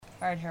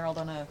All right, Harold,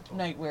 on a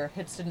night where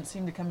hits didn't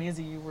seem to come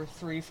easy, you were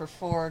 3 for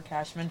 4.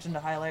 Cash mentioned a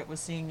highlight was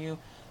seeing you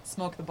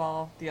smoke the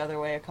ball the other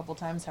way a couple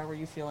times. How were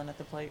you feeling at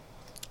the plate?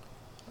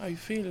 I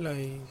feel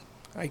like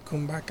I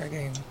come back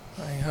again.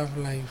 I have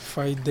like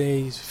 5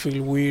 days,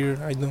 feel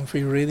weird. I don't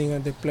feel reading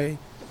at the plate,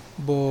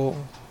 but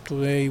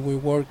today we're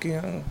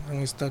working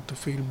and start to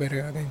feel better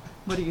again.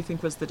 What do you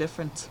think was the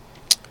difference?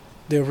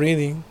 The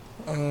reading,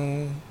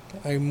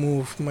 I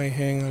moved my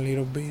hand a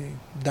little bit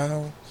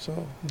down,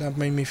 so that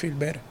made me feel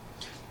better.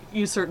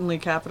 You certainly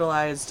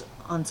capitalized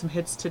on some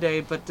hits today,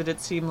 but did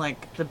it seem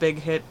like the big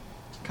hit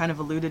kind of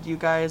eluded you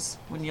guys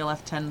when you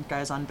left 10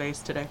 guys on base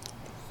today?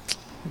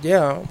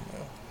 Yeah,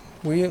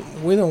 we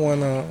don't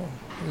wanna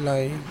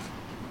like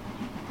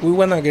we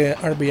wanna get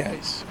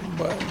RBIs,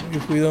 but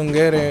if we don't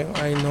get it,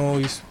 I know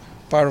it's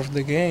part of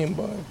the game,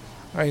 but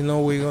I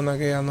know we're gonna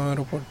get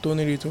another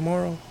opportunity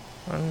tomorrow,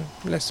 and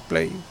let's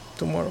play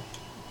tomorrow.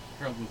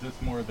 Harold, was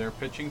this more their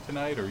pitching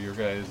tonight or your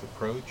guys'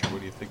 approach, or what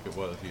do you think it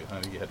was?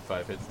 I know you had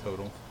 5 hits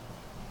total.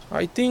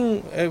 I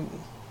think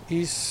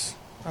it's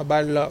a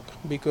bad luck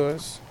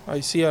because I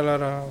see a lot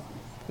of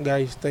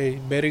guys take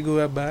very good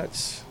at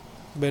bats,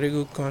 very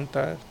good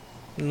contact.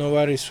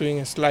 Nobody swing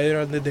a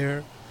slider at the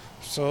there,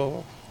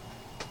 so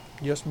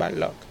just bad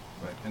luck.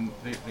 Right, and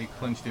they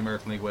clinched the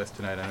American League West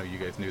tonight. I know you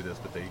guys knew this,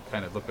 but they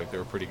kind of looked like they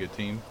were a pretty good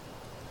team.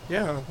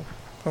 Yeah,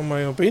 from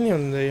my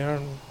opinion, they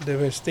are the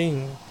best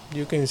team.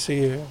 You can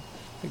see it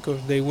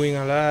because they win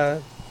a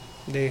lot,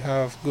 they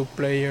have good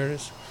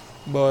players,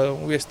 but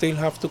we still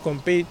have to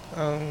compete,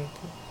 and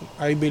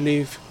I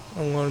believe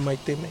on all my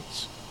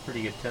teammates.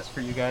 Pretty good test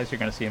for you guys. You're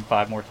going to see them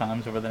 5 more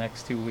times over the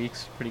next 2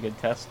 weeks. Pretty good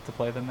test to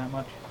play them that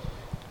much.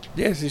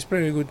 Yes, it's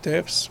pretty good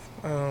tips.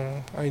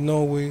 I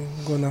know we're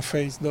going to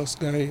face those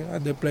guys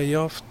at the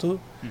playoff too,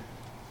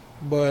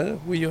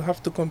 but we just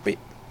have to compete.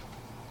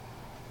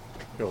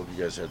 You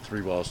guys had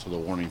 3 balls to the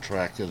warning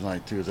track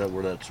tonight too. Is that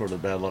where that sort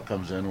of bad luck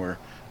comes in, where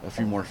a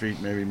few more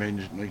feet maybe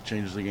make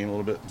changes the game a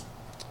little bit?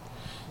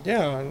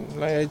 Yeah,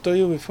 like I told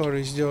you before,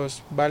 it's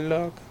just bad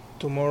luck.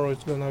 Tomorrow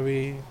it's going to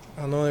be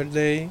another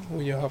day.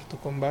 We just have to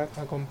come back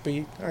and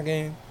compete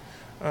again,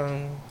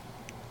 and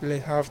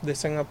let's have the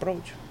same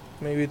approach.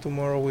 Maybe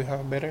tomorrow we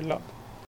have better luck.